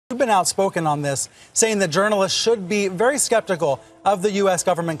been outspoken on this, saying that journalists should be very skeptical of the U.S.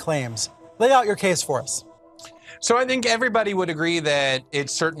 government claims. Lay out your case for us. So I think everybody would agree that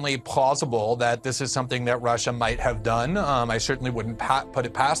it's certainly plausible that this is something that Russia might have done. I certainly wouldn't put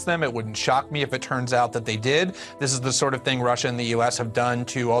it past them. It wouldn't shock me if it turns out that they did. This is the sort of thing Russia and the U.S. have done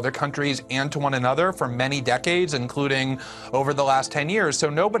to other countries and to one another for many decades, including over the last 10 years.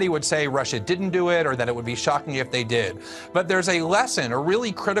 So nobody would say Russia didn't do it or that it would be shocking if they did. But there's a lesson, a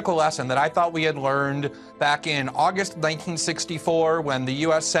really critical lesson that I thought we had learned back in August 1964 when the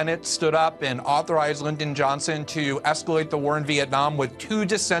U.S. Senate stood up and authorized Lyndon Johnson to escalate the war in Vietnam with 2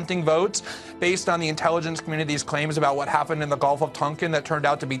 dissenting votes based on the intelligence community's claims about what happened in the Gulf of Tonkin that turned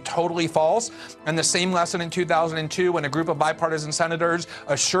out to be totally false. And the same lesson in 2002 when a group of bipartisan senators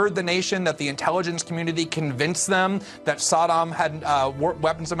assured the nation that the intelligence community convinced them that Saddam had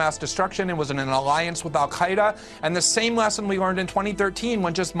weapons of mass destruction and was in an alliance with al-Qaeda. And the same lesson we learned in 2013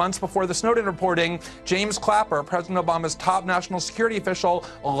 when just months before the Snowden reporting, James Clapper, President Obama's top national security official,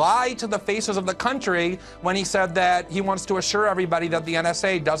 lied to the faces of the country when he said that he wants to assure everybody that the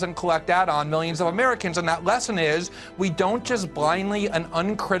NSA doesn't collect data on millions of Americans. And that lesson is we don't just blindly and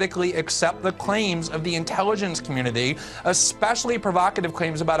uncritically accept the claims of the intelligence community, especially provocative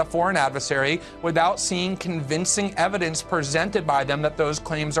claims about a foreign adversary, without seeing convincing evidence presented by them that those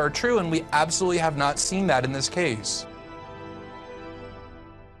claims are true. And we absolutely have not seen that in this case.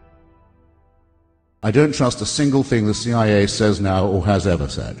 I don't trust a single thing the CIA says now or has ever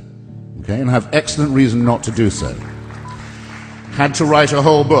said. Okay, and I have excellent reason not to do so. Had to write a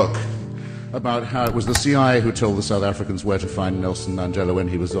whole book about how it was the CIA who told the South Africans where to find Nelson Mandela when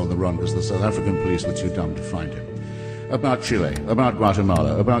he was on the run because the South African police were too dumb to find him. About Chile, about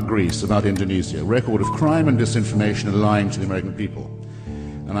Guatemala, about Greece, about Indonesia, record of crime and disinformation and lying to the American people.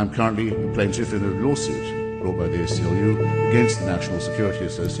 And I'm currently a plaintiff in a lawsuit brought by the ACLU against the National Security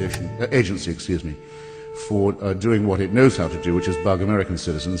Agency, for doing what it knows how to do, which is bug American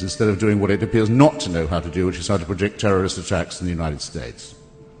citizens, instead of doing what it appears not to know how to do, which is how to predict terrorist attacks in the United States.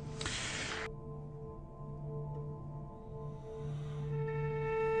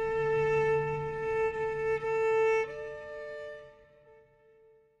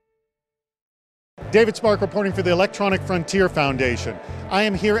 David Spark reporting for the Electronic Frontier Foundation. I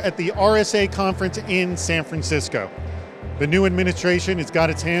am here at the RSA conference in San Francisco. The new administration has got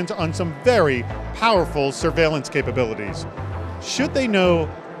its hands on some very powerful surveillance capabilities. Should they know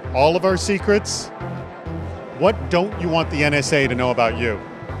all of our secrets? What don't you want the NSA to know about you?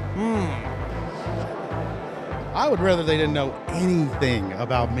 I would rather they didn't know anything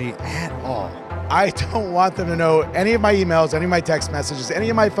about me at all. I don't want them to know any of my emails, any of my text messages, any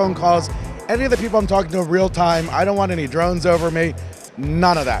of my phone calls, any of the people I'm talking to in real time. I don't want any drones over me.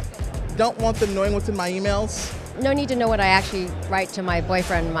 None of that. Don't want them knowing what's in my emails. No need to know what I actually write to my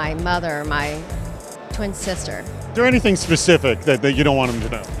boyfriend, my mother, my twin sister. Is there anything specific that you don't want them to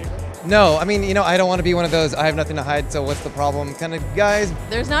know? No, I mean, I don't want to be one of those I have nothing to hide, so what's the problem kind of guys.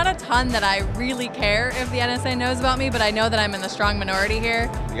 There's not a ton that I really care if the NSA knows about me, but I know that I'm in the strong minority here.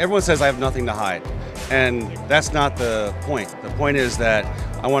 Everyone says I have nothing to hide, and that's not the point. The point is that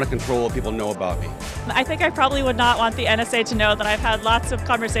I want to control what people know about me. I think I probably would not want the NSA to know that I've had lots of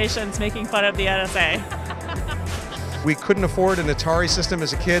conversations making fun of the NSA. We couldn't afford an Atari system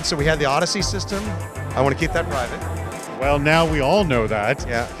as a kid, so we had the Odyssey system. I want to keep that private. Well, now we all know that.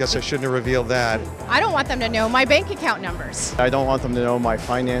 Yeah, I guess I shouldn't have revealed that. I don't want them to know my bank account numbers. I don't want them to know my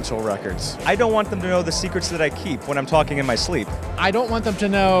financial records. I don't want them to know the secrets that I keep when I'm talking in my sleep. I don't want them to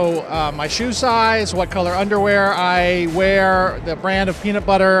know my shoe size, what color underwear I wear, the brand of peanut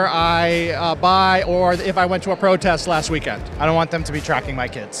butter I buy, or if I went to a protest last weekend. I don't want them to be tracking my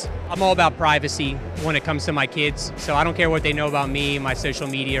kids. I'm all about privacy when it comes to my kids, so I don't care what they know about me, my social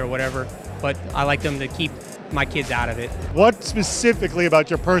media or whatever, but I like them to keep my kids out of it. What specifically about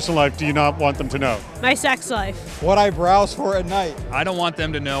your personal life do you not want them to know? My sex life. What I browse for at night. I don't want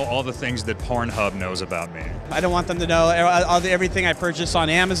them to know all the things that Pornhub knows about me. I don't want them to know everything I purchase on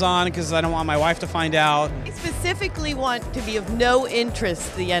Amazon because I don't want my wife to find out. I specifically want to be of no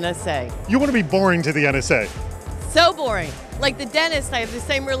interest to the NSA. You want to be boring to the NSA? So boring. Like the dentist, I have the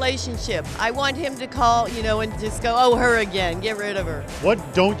same relationship. I want him to call, and just go, oh, her again, get rid of her.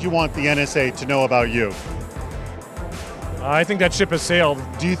 What don't you want the NSA to know about you? I think that ship has sailed.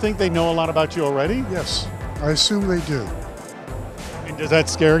 Do you think they know a lot about you already? Yes, I assume they do. And does that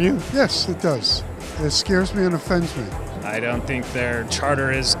scare you? Yes, it does. It scares me and offends me. I don't think their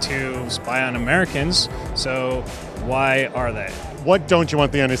charter is to spy on Americans, so why are they? What don't you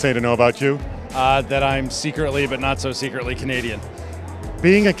want the NSA to know about you? That I'm secretly, but not so secretly, Canadian.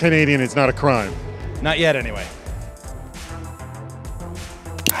 Being a Canadian is not a crime. Not yet, anyway.